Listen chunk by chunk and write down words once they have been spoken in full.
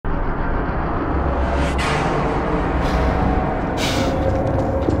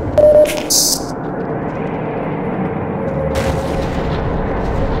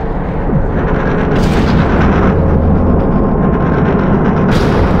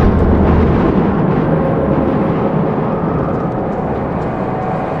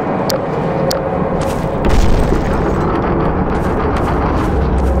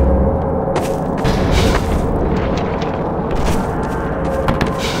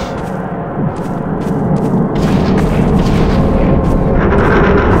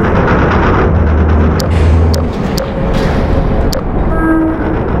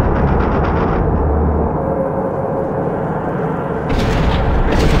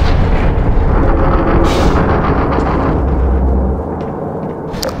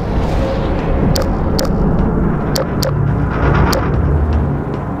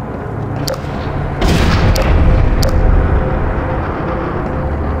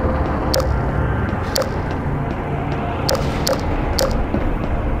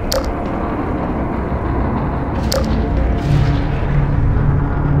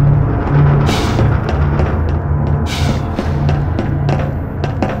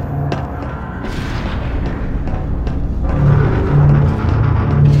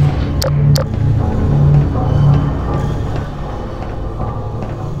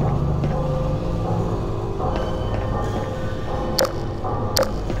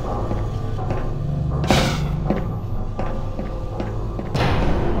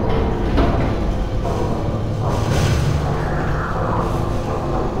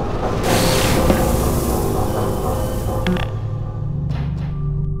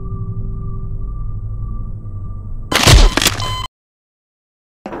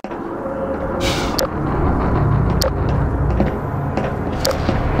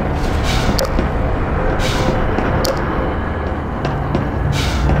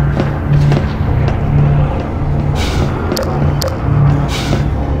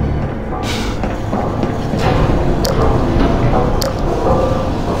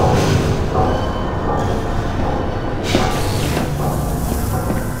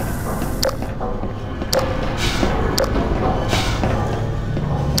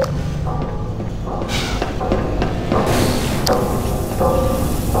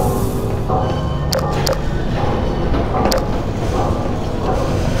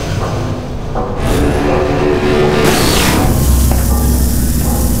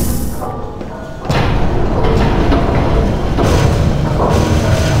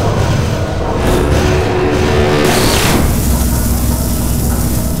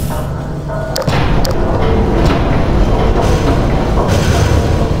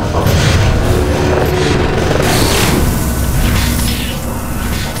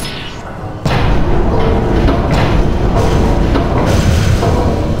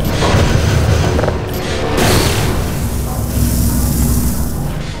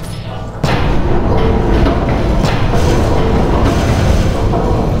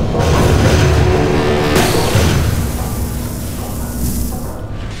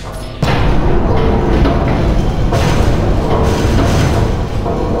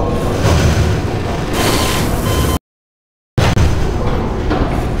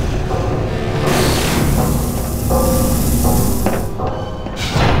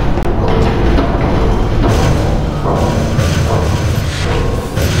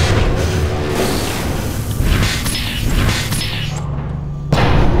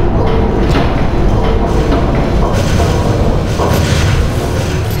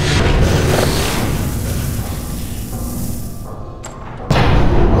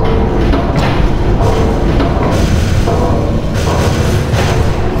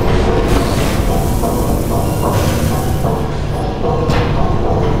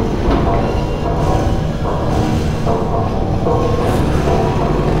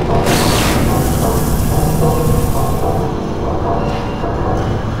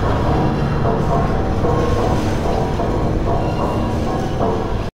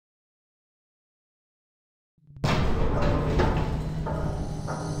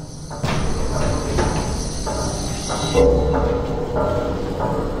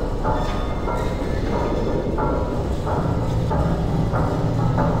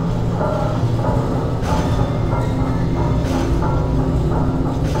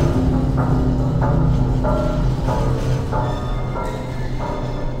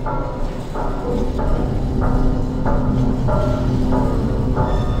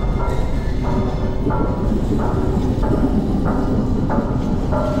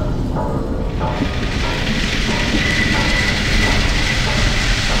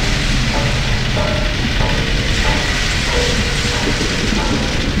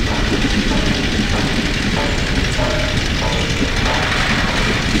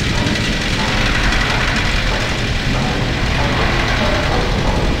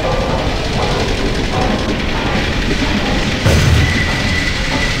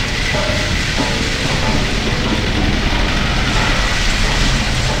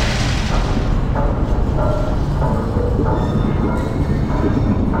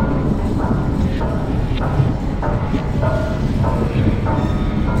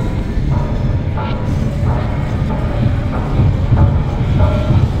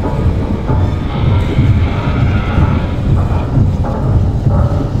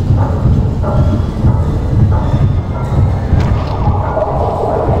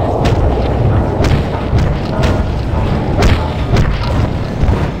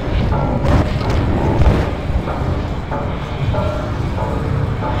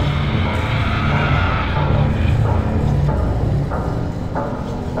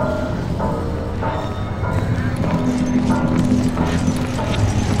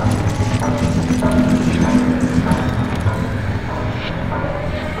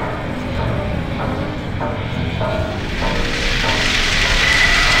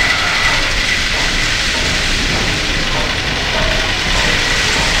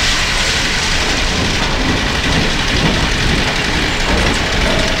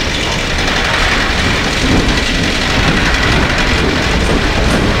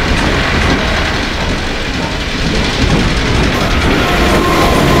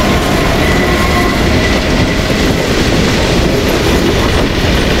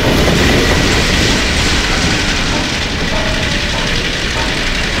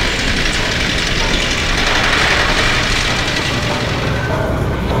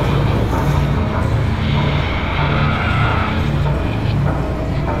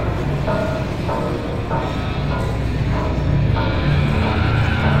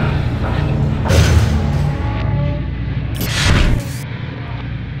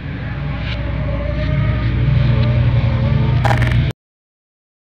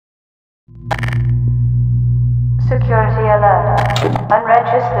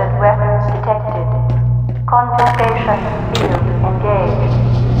Unregistered weapons detected. Confiscation field engaged.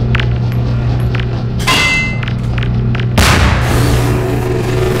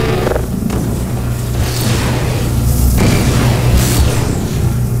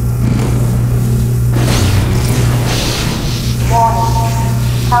 Warning.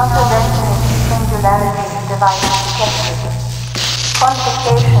 Counter-resonant singularity device detected.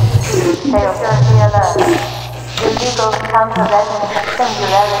 Confiscation field failed. Be alert. Illegal counter-resonant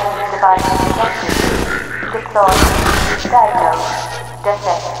singularity device detected. Deployed. Diagnosed.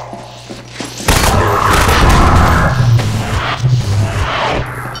 Defect.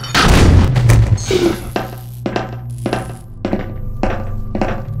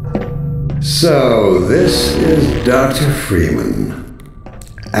 So, this is Dr. Freeman.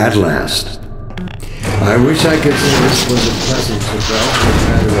 At last. I wish I could say this was a pleasant surprise, but a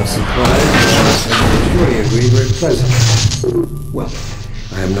matter of surprise, and I'm sure you agree, very pleasant. Well,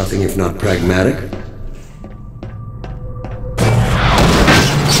 I am nothing if not pragmatic.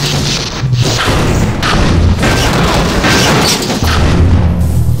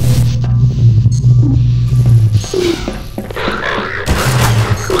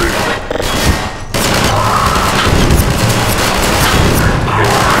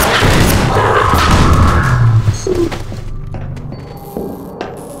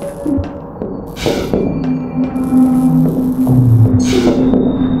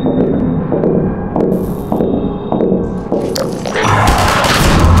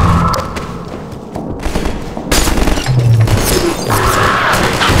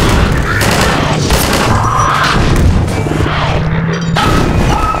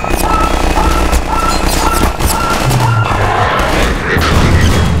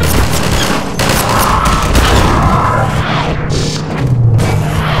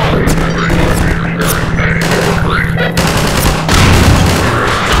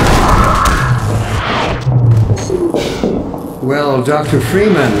 Well, Dr.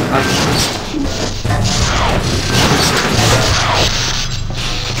 Freeman,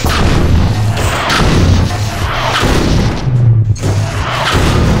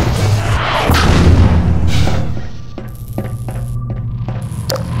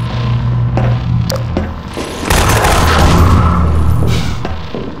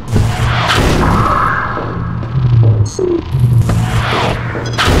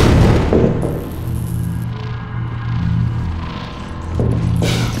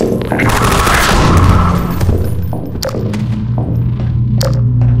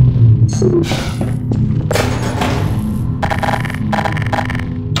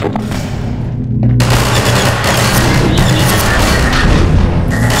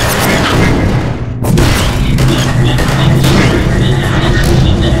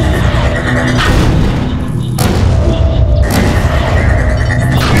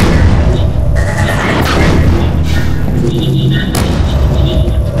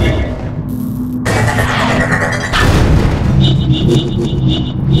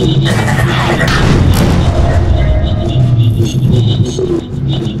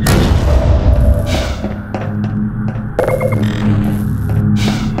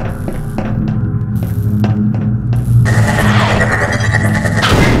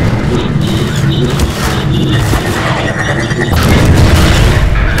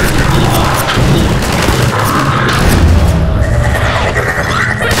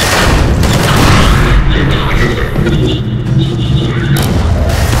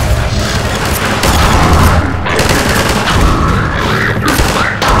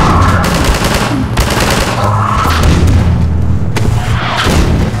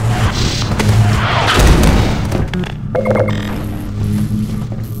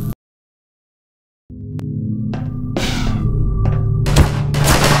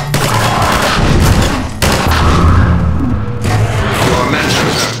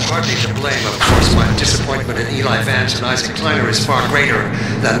 is far greater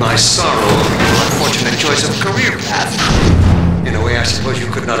than my sorrow over your unfortunate choice of career path. In a way, I suppose you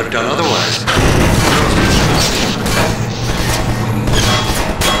could not have done otherwise.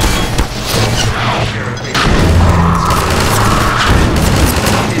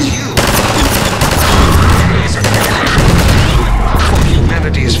 It's you. For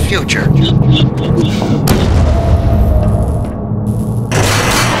humanity's future.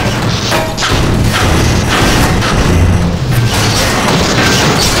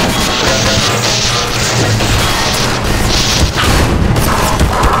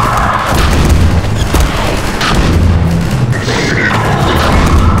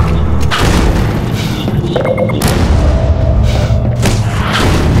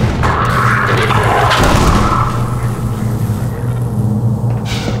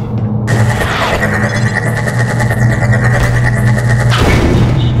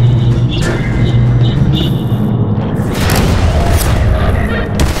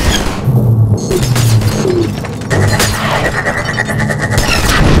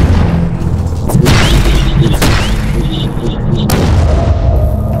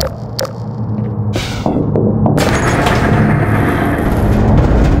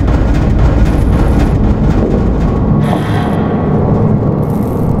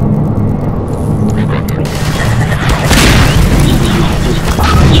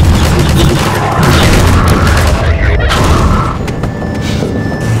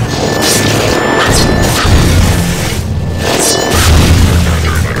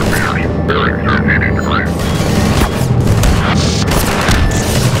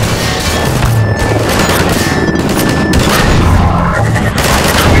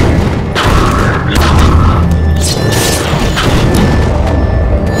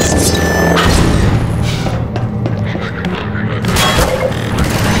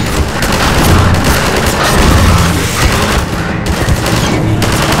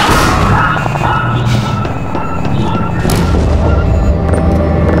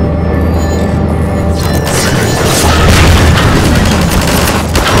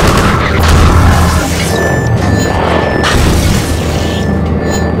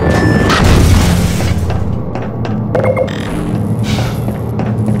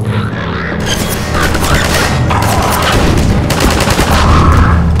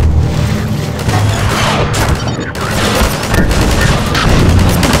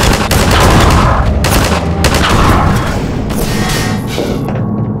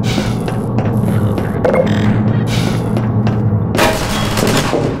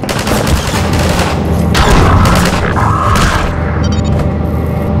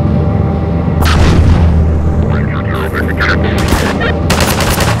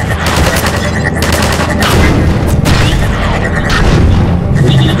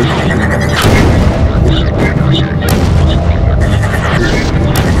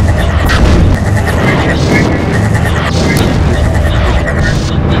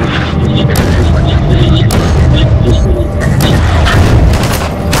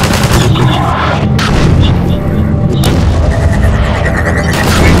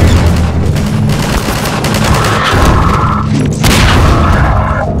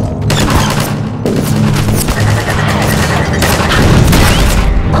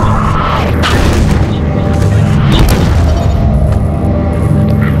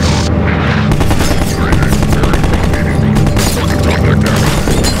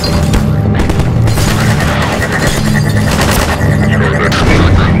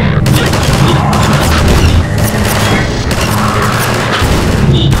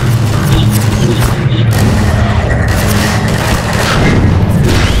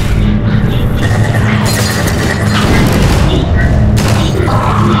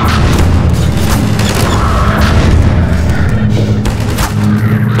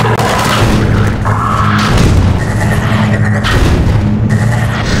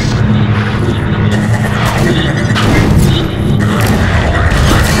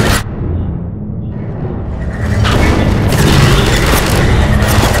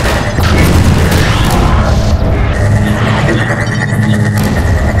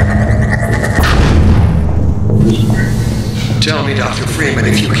 Tell me, Dr. Freeman,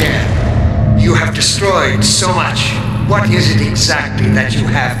 if you can. You have destroyed so much. What is it exactly that you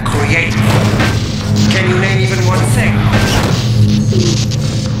have created? Can you name even one thing?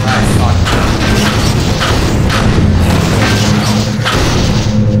 I thought not.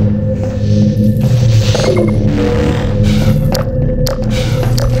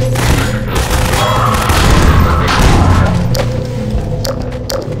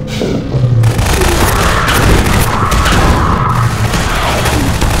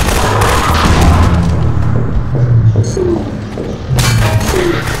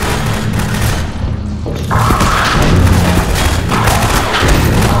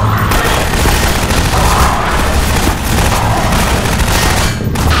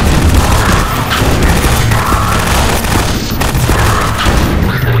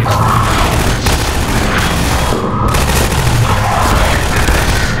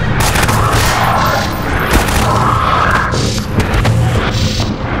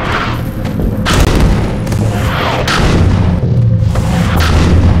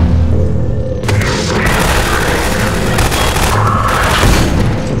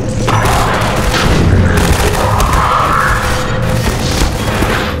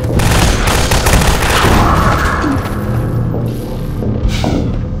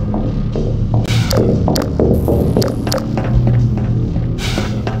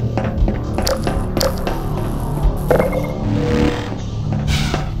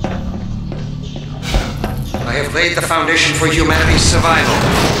 Laid the foundation for humanity's survival.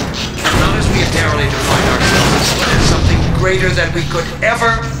 And not as we have narrowly defined ourselves, but as something greater than we could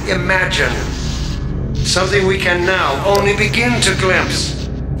ever imagine. Something we can now only begin to glimpse.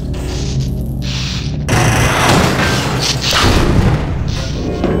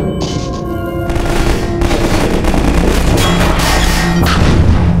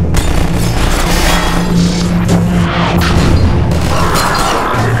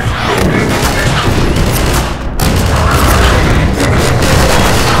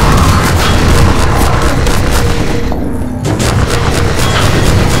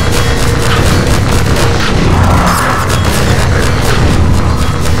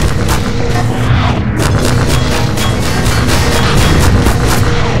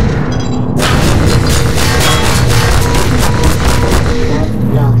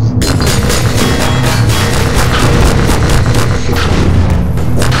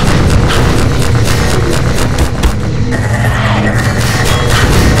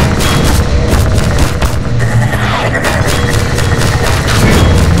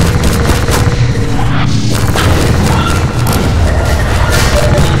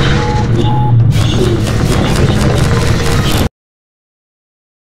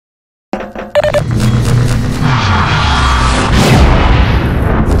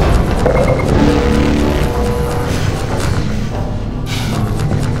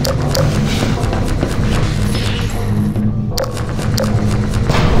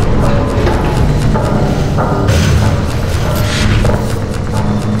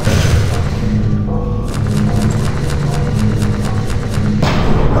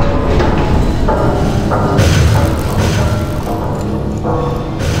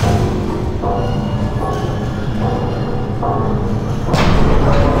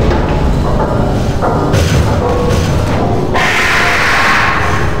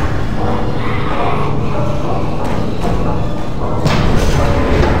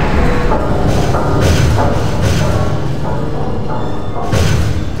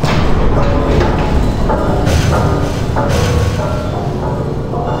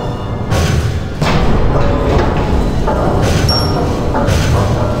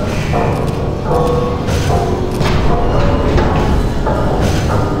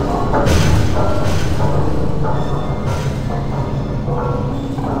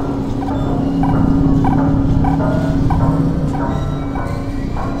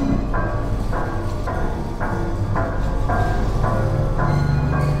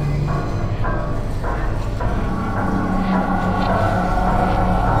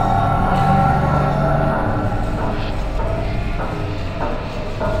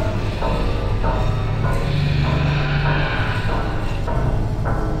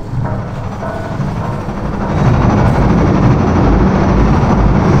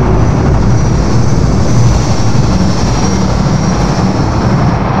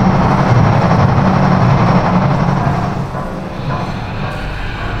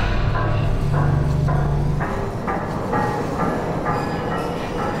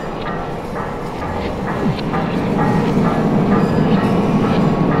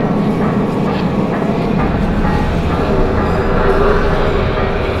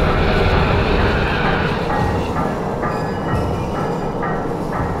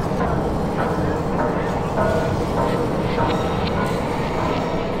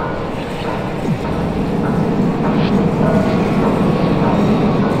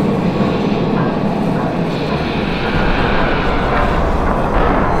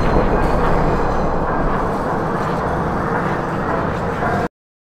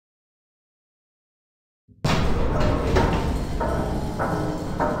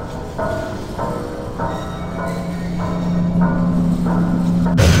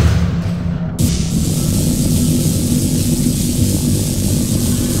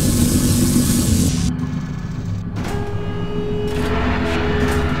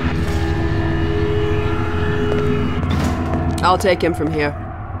 I'll take him from here.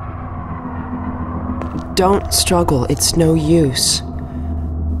 Don't struggle. It's no use.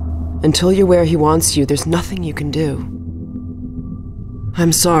 Until you're where he wants you, there's nothing you can do.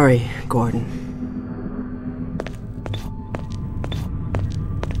 I'm sorry, Gordon.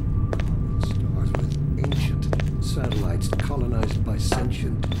 Stars with ancient satellites colonized by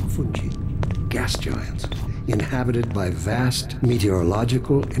sentient fungi, gas giants, inhabited by vast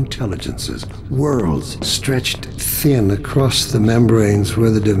meteorological intelligences, worlds stretched thin across the membranes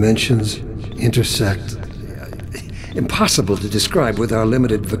where the dimensions intersect. Impossible to describe with our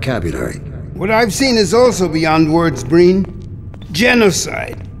limited vocabulary. What I've seen is also beyond words, Breen.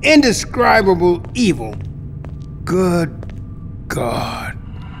 Genocide. Indescribable evil. Good God.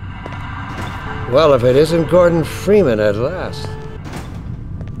 Well, if it isn't Gordon Freeman at last.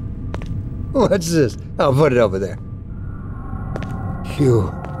 What's this? I'll put it over there. You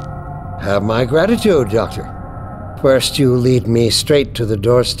have my gratitude, Doctor. First you lead me straight to the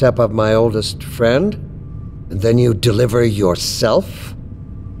doorstep of my oldest friend, and then you deliver yourself?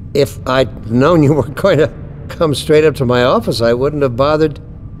 If I'd known you were going to come straight up to my office, I wouldn't have bothered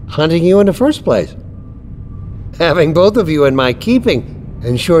hunting you in the first place. Having both of you in my keeping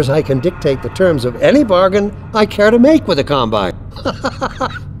ensures I can dictate the terms of any bargain I care to make with the Combine.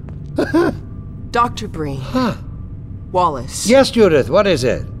 Dr. Breen. Huh. Wallace. Yes, Judith, what is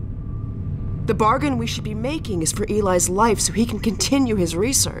it? The bargain we should be making is for Eli's life so he can continue his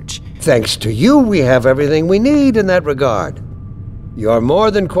research. Thanks to you, we have everything we need in that regard. You're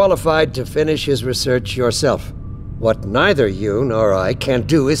more than qualified to finish his research yourself. What neither you nor I can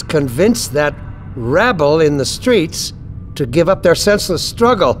do is convince that rabble in the streets to give up their senseless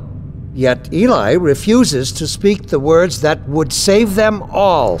struggle. Yet Eli refuses to speak the words that would save them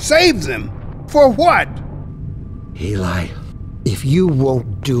all. Save them? For what? Eli, if you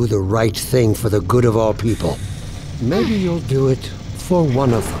won't do the right thing for the good of all people, maybe you'll do it for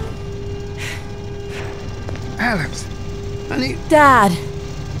one of them. Alex, honey. Dad.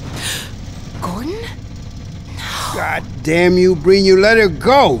 Gordon? God damn you, Breen, you let her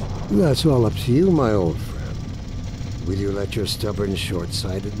go. That's all up to you, my old friend. Will you let your stubborn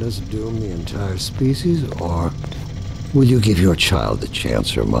short-sightedness doom the entire species, or will you give your child the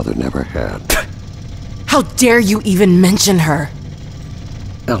chance her mother never had? How dare you even mention her?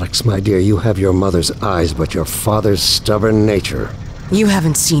 Alex, my dear, you have your mother's eyes, but your father's stubborn nature. You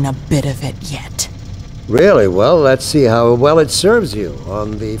haven't seen a bit of it yet. Really? Well, let's see how well it serves you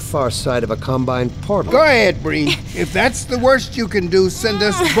on the far side of a Combine portal. Go ahead, Breen. If that's the worst you can do, send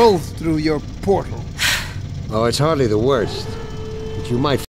us both through your portal. Oh, it's hardly the worst. But you might